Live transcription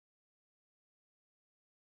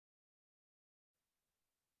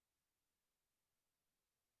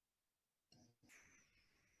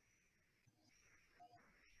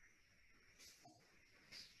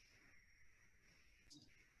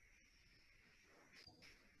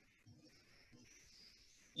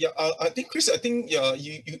Yeah, I think Chris, I think yeah,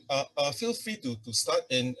 you feel free to start,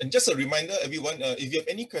 and just a reminder, everyone, if you have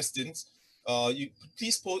any questions, you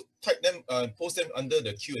please type them, post them under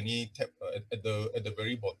the Q&A tab at the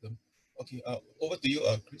very bottom. Okay, over to you,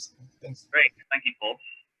 Chris. Thanks. Great, thank you, Paul.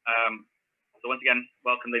 So once again,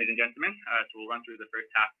 welcome, ladies and gentlemen. So we'll run through the first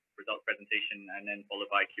half results presentation and then followed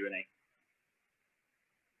by Q&A.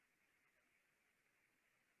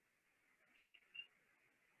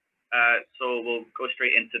 So we'll go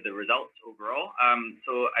straight into the results overall.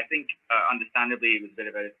 So I think understandably it was a bit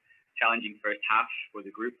of a challenging first half for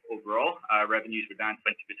the group overall. Revenues were down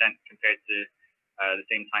 20% compared to the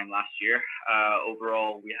same time last year.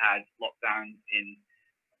 Overall, we had lockdowns in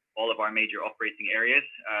all of our major operating areas.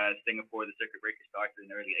 Singapore, the circuit breaker started in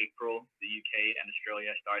early April. The UK and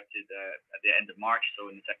Australia started at the end of March, so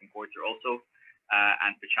in the second quarter also.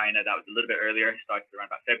 And for China, that was a little bit earlier, started around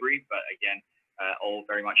about February, but again, all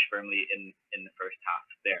very much firmly in the first half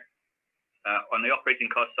there. On the operating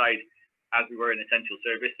cost side, as we were an essential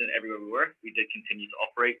service and everywhere we were, we did continue to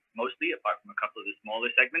operate mostly, apart from a couple of the smaller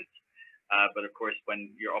segments. But of course, when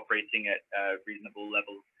you're operating at reasonable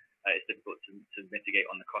levels, it's difficult to mitigate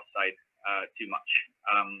on the cost side too much.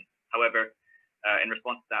 However, in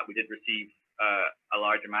response to that, we did receive a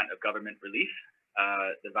large amount of government relief,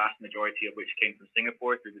 the vast majority of which came from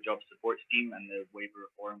Singapore through the Job Support Scheme and the Waiver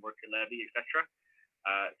of Foreign Worker Levy, etc.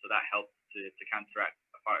 So that helped to counteract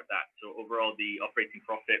a part of that. So overall, the operating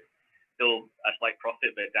profit, still a slight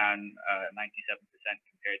profit, but down 97%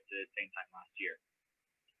 compared to the same time last year.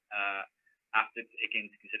 After taking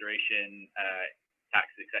into consideration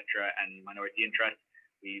taxes, etc., and minority interest,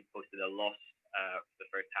 we posted a loss for the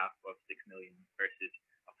first half of 6 million versus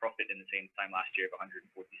a profit in the same time last year of 146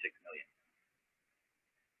 million.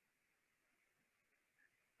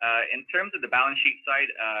 In terms of the balance sheet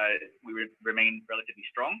side, we remain relatively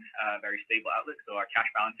strong, very stable outlook. So our cash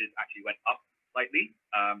balances actually went up slightly.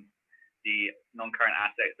 The non-current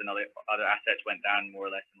assets and other assets went down more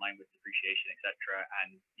or less in line with depreciation, etc.,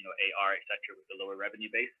 and AR, etc., with the lower revenue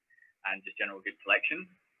base and just general good collection.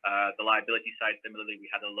 The liability side, similarly, we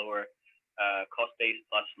had a lower cost base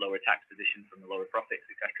plus lower tax position from the lower profits,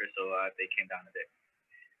 etc. So they came down a bit.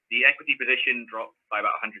 The equity position dropped by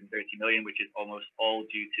about 130 million, which is almost all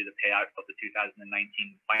due to the payout of the 2019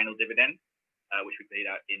 final dividend, which we paid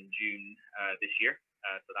out in June this year.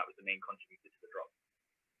 So that was the main contributor to the drop.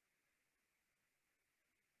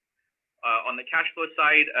 On the cash flow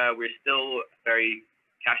side, we're still a very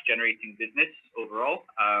cash generating business overall.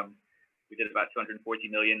 We did about 240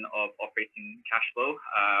 million of operating cash flow.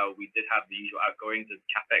 We did have the usual outgoings of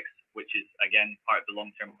CAPEX, which is again part of the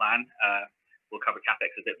long-term plan. We'll cover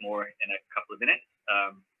CAPEX a bit more in a couple of minutes.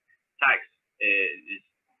 Tax is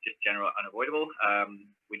just general unavoidable.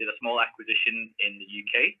 We did a small acquisition in the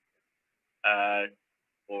UK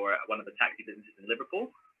for one of the taxi businesses in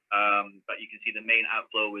Liverpool. But you can see the main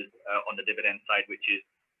outflow was on the dividend side, which is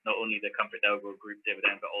not only the ComfortDelGro Group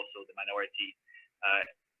dividend, but also the minority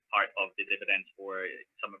part of the dividends for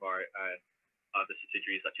some of our other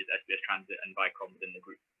subsidiaries, such as SBS Transit and Vicom within the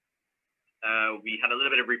group. We had a little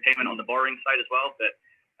bit of repayment on the borrowing side as well, but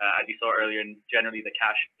as you saw earlier, generally the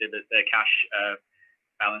cash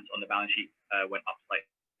balance on the balance sheet went up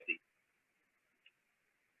slightly.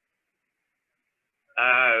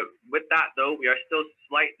 With that, though, we are still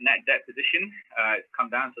slight net debt position. It's come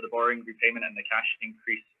down, so the borrowing repayment and the cash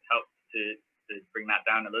increase helped to bring that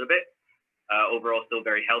down a little bit. Overall, still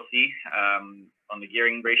very healthy on the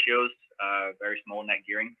gearing ratios, very small net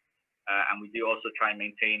gearing. And we do also try and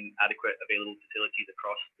maintain adequate available facilities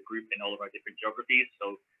across the group in all of our different geographies.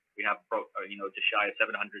 So we have, just shy of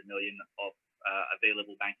 700 million of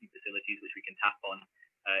available banking facilities, which we can tap on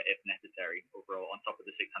if necessary overall, on top of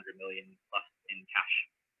the 600 million plus in cash.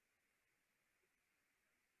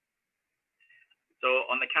 So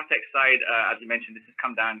on the CAPEX side, as you mentioned, this has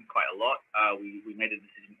come down quite a lot. We made a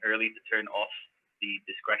decision early to turn off the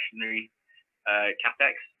discretionary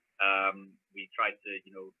CAPEX. We tried to,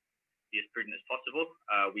 be as prudent as possible.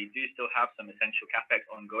 We do still have some essential CAPEX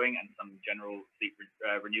ongoing and some general fleet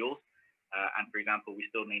renewals. And for example, we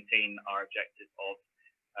still maintain our objective of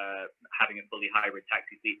having a fully hybrid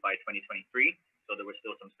taxi fleet by 2023. So there was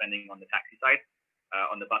still some spending on the taxi side.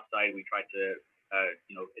 On the bus side, we tried to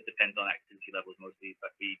it depends on activity levels mostly,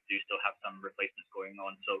 but we do still have some replacements going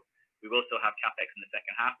on. So we will still have CAPEX in the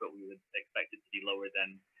second half, but we would expect it to be lower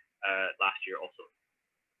than last year also.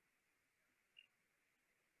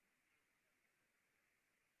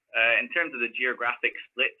 In terms of the geographic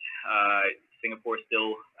split, Singapore is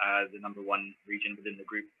still the #1 region within the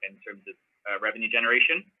group in terms of revenue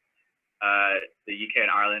generation. The UK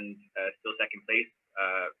and Ireland still second place.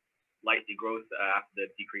 Slightly growth after the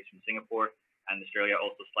increase from Singapore, and Australia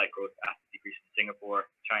also slight growth after decrease from Singapore.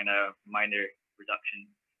 China, minor reduction,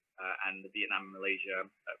 and the Vietnam and Malaysia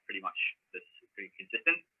pretty much pretty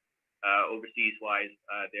consistent. Overseas wise,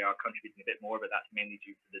 they are contributing a bit more, but that's mainly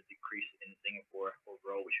due to the decrease in Singapore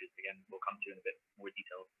overall, which is, again, we'll come to in a bit more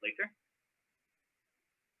detail later.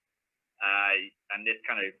 And this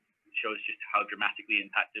kind of shows just how dramatically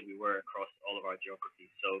impacted we were across all of our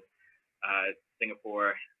geographies. So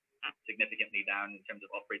Singapore significantly down in terms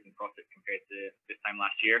of operating profit compared to this time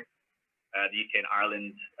last year. The UK and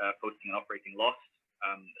Ireland posting an operating loss.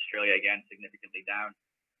 Australia, again, significantly down.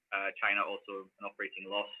 China also an operating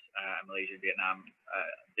loss. Malaysia and Vietnam,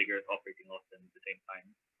 bigger operating loss than the same time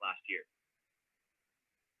last year.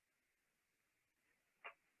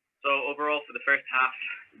 So overall, for the first half,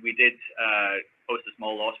 we did post a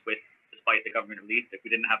small loss despite the government relief. If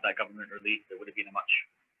we didn't have that government relief, it would have been a much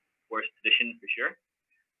worse position for sure.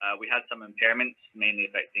 We had some impairments, mainly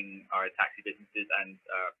affecting our taxi businesses and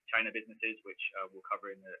China businesses, which we'll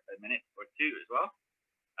cover in a minute or two as well.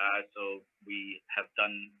 So we have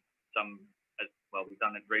done we've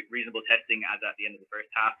done a great reasonable testing as at the end of the first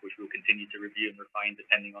half, which we'll continue to review and refine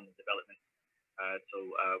depending on the development.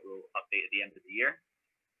 We'll update at the end of the year.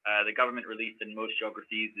 The government relief in most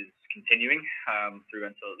geographies is continuing through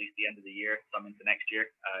until at least the end of the year, some into next year.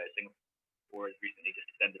 Singapore has recently just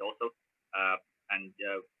extended also.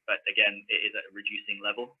 But again, it is at a reducing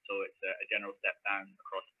level, so it's a general step down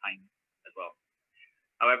across time as well.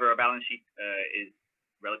 However, our balance sheet is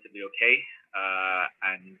relatively okay,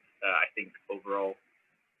 and I think overall,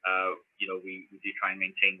 we do try and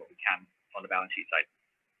maintain what we can on the balance sheet side.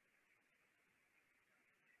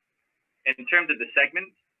 In terms of the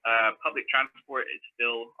segment, public transport is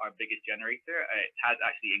still our biggest generator. It has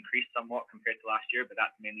actually increased somewhat compared to last year, but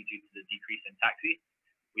that's mainly due to the decrease in taxi.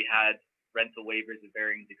 We had rental waivers of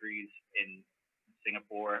varying degrees in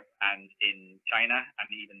Singapore and in China, and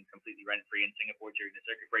even completely rent-free in Singapore during the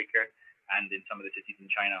circuit breaker, and in some of the cities in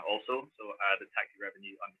China also. So the taxi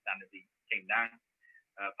revenue understandably came down.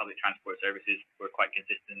 Public transport services were quite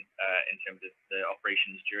consistent in terms of the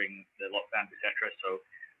operations during the lockdowns, etc. So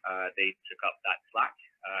they took up that slack,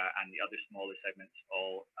 and the other smaller segments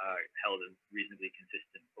all held reasonably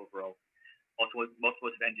consistent overall.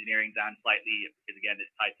 Automotive engineering down slightly because, again,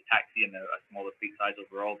 it's tied to taxi and a smaller fleet size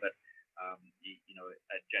overall, but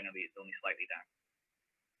generally it's only slightly down.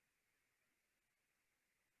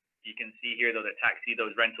 You can see here, though, that taxi,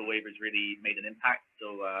 those rental waivers really made an impact.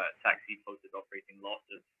 So taxi posted operating loss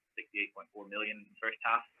of 68.4 million in the first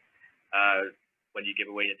half. When you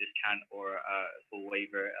give away a discount or a full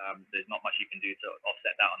waiver, there's not much you can do to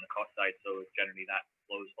offset that on the cost side. So generally that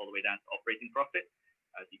flows all the way down to operating profit.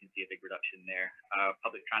 As you can see, a big reduction there.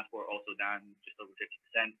 Public transport also down just over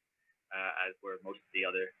 50%, as were most of the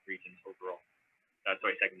other regions overall.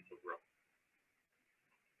 Segments overall.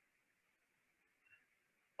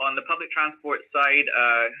 On the public transport side,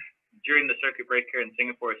 during the circuit breaker in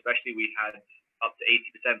Singapore especially, we had up to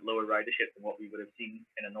 80% lower ridership than what we would have seen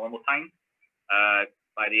in a normal time.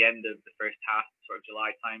 By the end of the first half, sort of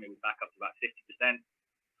July time, it was back up to about 50%,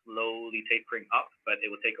 slowly tapering up, but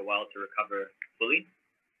it will take a while to recover fully.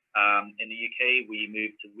 In the UK, we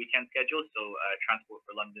moved to weekend schedules. So Transport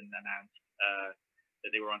for London announced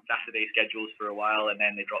that they were on Saturday schedules for a while, and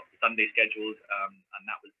then they dropped the Sunday schedules, and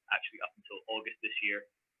that was actually up until August this year,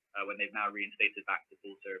 when they've now reinstated back to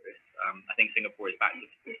full service. I think Singapore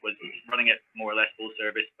was running at more or less full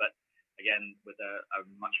service, but again, with a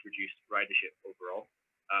much reduced ridership overall.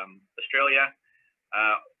 Australia,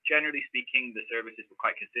 generally speaking, the services were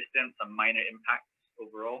quite consistent, some minor impacts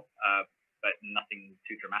overall, but nothing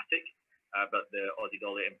too dramatic. But the Aussie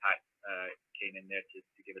dollar impact came in there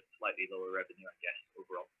to give us slightly lower revenue, I guess,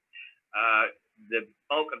 overall. The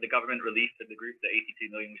bulk of the government relief to the group, the 82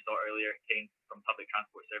 million we saw earlier, came from public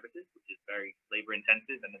transport services, which is very labor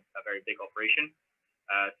intensive and a very big operation.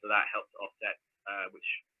 So that helped offset, which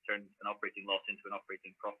turned an operating loss into an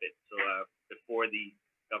operating profit. So before the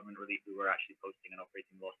government relief, we were actually posting an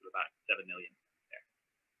operating loss of about 7 million there.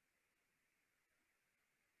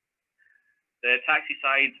 The taxi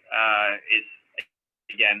side is,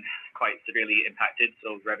 again, quite severely impacted.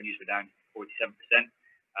 So revenues were down 47%.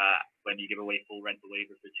 When you give away full rental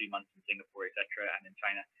waiver for 2 months in Singapore, etc., and in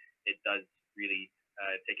China, it does really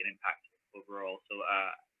take an impact overall. So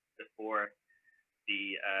before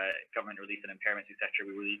the government relief and impairments, etc.,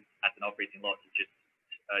 we were at an operating loss of just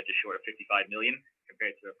short of 55 million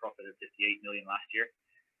compared to a profit of 58 million last year.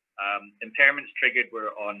 Impairments triggered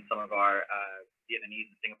were on some of our Vietnamese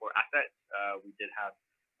and Singapore assets. We did have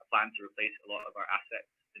a plan to replace a lot of our assets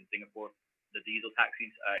in Singapore, the diesel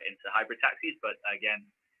taxis, into hybrid taxis, but again,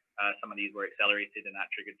 Some of these were accelerated, and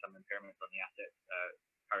that triggered some impairments on the assets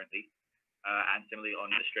currently. And similarly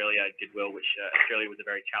on Australia, goodwill, which Australia was a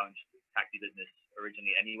very challenged taxi business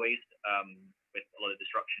originally anyways, with a lot of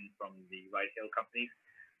disruption from the ride-hail companies.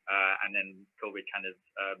 And then COVID kind of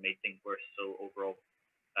made things worse. So overall,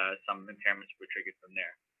 some impairments were triggered from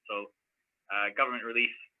there. So government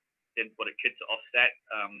relief did what it could to offset.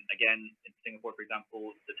 Again, in Singapore, for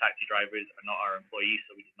example, the taxi drivers are not our employees,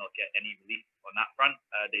 so we did not get any relief on that front.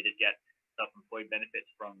 They did get self-employed benefits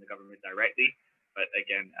from the government directly, but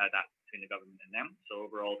again, that's between the government and them. So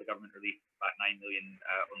overall, the government relief, about 9 million,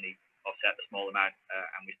 only offset a small amount,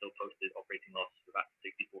 and we still posted operating loss of about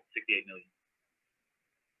 68 million.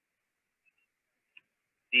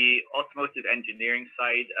 The automotive engineering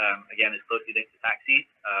side, again, is closely linked to taxis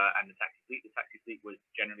and the taxi fleet. The taxi fleet was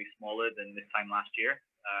generally smaller than this time last year,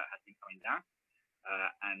 has been coming down.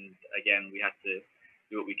 And again, we had to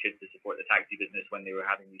do what we could to support the taxi business when they were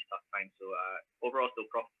having these tough times. So overall, still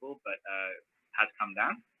profitable, but has come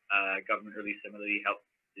down. Government relief similarly helped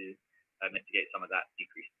to mitigate some of that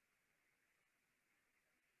decrease.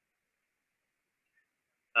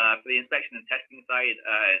 For the inspection and testing side,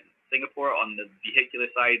 Singapore on the vehicular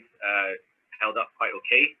side held up quite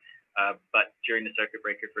okay, but during the circuit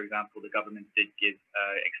breaker, for example, the government did give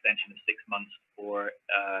extension of 6 months for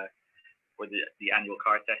the annual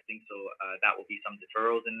car testing, so that will be some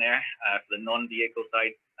deferrals in there. For the non-vehicle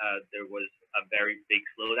side, there was a very big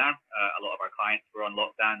slowdown. A lot of our clients were on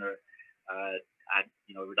lockdown or had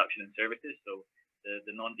reduction in services, so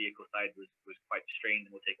the non-vehicle side was quite strained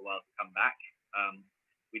and will take a while to come back.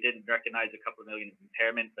 We didn't recognize a couple of million of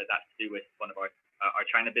impairment, but that's to do with one of our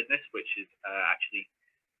China business, which is actually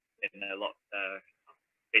in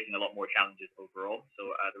facing a lot more challenges overall. So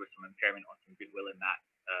there was some impairment on some goodwill in that,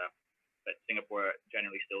 but Singapore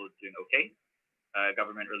generally still doing okay.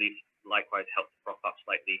 Government relief likewise helped prop up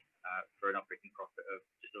slightly for an operating profit of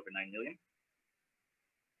just over 9 million.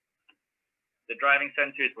 The driving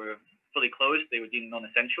centres were fully closed. They were deemed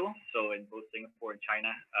non-essential. So in both Singapore and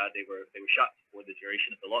China, they were shut for the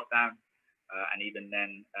duration of the lockdown. And even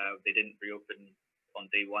then, they didn't reopen on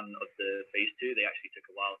day one of the phase 2. They actually took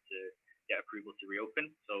a while to get approval to reopen.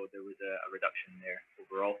 So there was a reduction there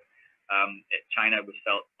overall. China was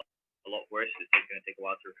felt a lot worse. It's going to take a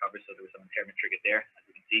while to recover. So there was some impairment triggered there, as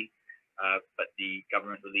you can see. But the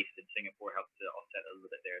government relief in Singapore helped to offset a little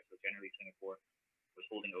bit there. So generally, Singapore was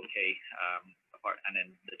holding okay, and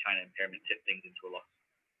then the China impairment tipped things into a loss.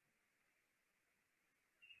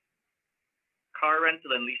 Car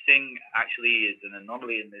rental and leasing actually is an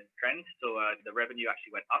anomaly in this trend. So the revenue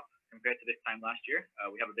actually went up compared to this time last year.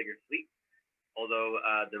 We have a bigger fleet, although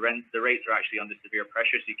the rates are actually under severe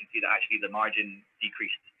pressure. So you can see that actually the margin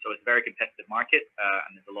decreased. So it's a very competitive market,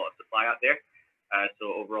 and there's a lot of supply out there.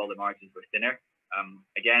 So overall, the margins were thinner.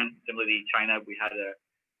 Again, similarly, China, we had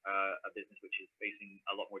a business which is facing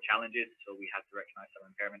a lot more challenges, so we had to recognize some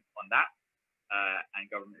impairment on that, and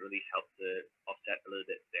government relief helped to offset a little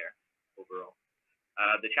bit there overall.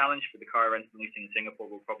 The challenge for the car rental leasing in Singapore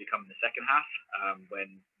will probably come in the second half,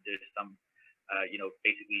 when there's some,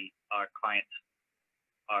 basically our clients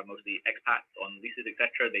are mostly expats on leases,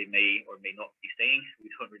 etc. They may or may not be staying. We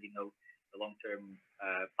don't really know the long-term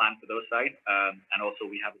plan for those sides, and also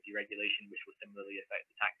we have a deregulation which will similarly affect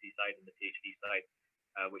the taxi side and the PHD side.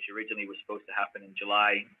 Which originally was supposed to happen in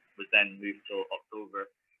July, was then moved till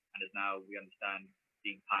October, and is now, we understand,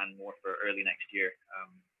 being planned more for early next year.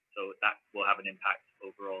 So that will have an impact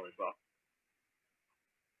overall as well.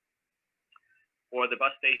 For the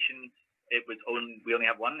bus stations, we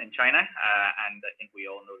only have one in China, and I think we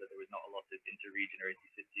all know that there was not a lot of inter-region or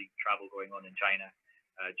inter-city travel going on in China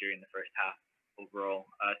during the first half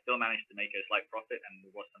overall. Still managed to make a slight profit, and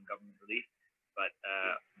there was some government relief, but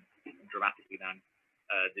dramatically down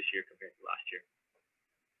this year compared to last year.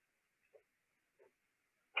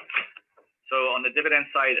 So on the dividend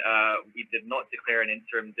side, we did not declare an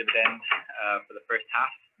interim dividend for the first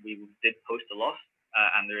half. We did post a loss,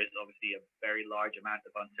 and there is obviously a very large amount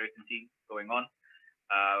of uncertainty going on.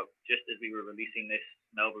 Just as we were releasing this,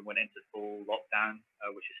 Melbourne went into full lockdown,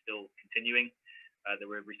 which is still continuing.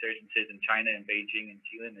 There were resurgences in China and Beijing and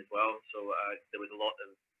Jilin as well. So there was a lot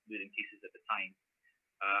of moving pieces at the time.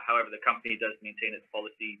 However, the company does maintain its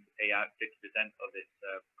policy to pay out 50% of its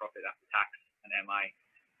profit after tax and MI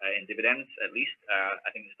in dividends, at least. I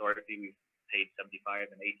think historically we've paid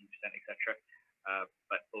 75 and 80%, etc.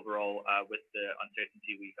 But overall, with the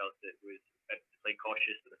uncertainty, we felt it was better to play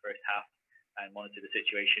cautious for the first half and monitor the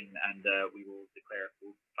situation, and we will declare a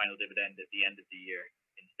full final dividend at the end of the year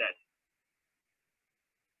instead.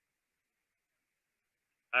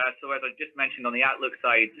 So as I just mentioned on the outlook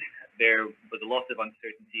side, there was a lot of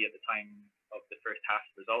uncertainty at the time of the first half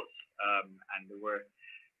results, and there were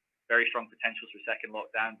very strong potentials for second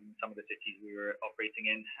lockdowns in some of the cities we were operating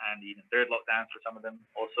in, and even third lockdowns for some of them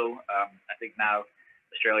also. I think now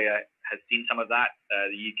Australia has seen some of that.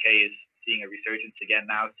 The UK is seeing a resurgence again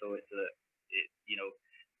now, so it's a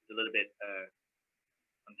little bit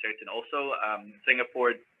uncertain also.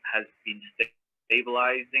 Singapore has been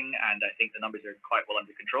stabilizing, and I think the numbers are quite well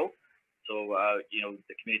under control. So,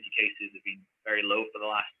 the community cases have been very low for the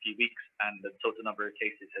last few weeks, and the total number of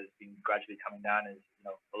cases has been gradually coming down, is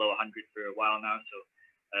below 100 for a while now. So,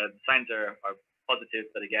 the signs are positive,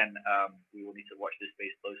 but again, we will need to watch this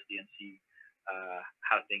space closely and see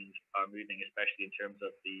how things are moving, especially in terms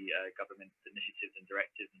of the government initiatives and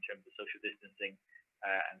directives in terms of social distancing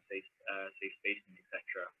and safe spacing,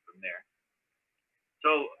 etc. From there.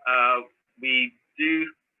 So, we do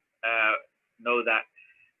know that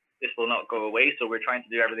this will not go away, so we're trying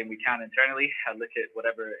to do everything we can internally and look at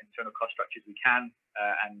whatever internal cost structures we can,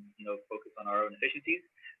 and focus on our own efficiencies.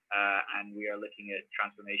 And we are looking at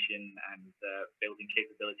transformation and building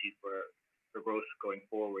capabilities for growth going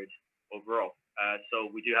forward overall.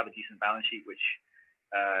 So we do have a decent balance sheet, which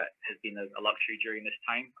has been a luxury during this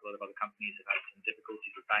time. A lot of other companies have had some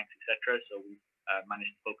difficulties with banks, etc. So we've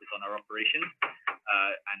managed to focus on our operations,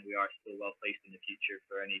 and we are still well placed in the future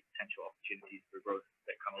for any potential opportunities for growth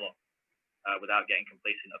that come along, without getting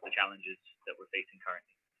complacent of the challenges that we're facing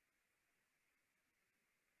currently.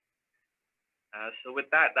 So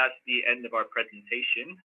with that, that's the end of our presentation.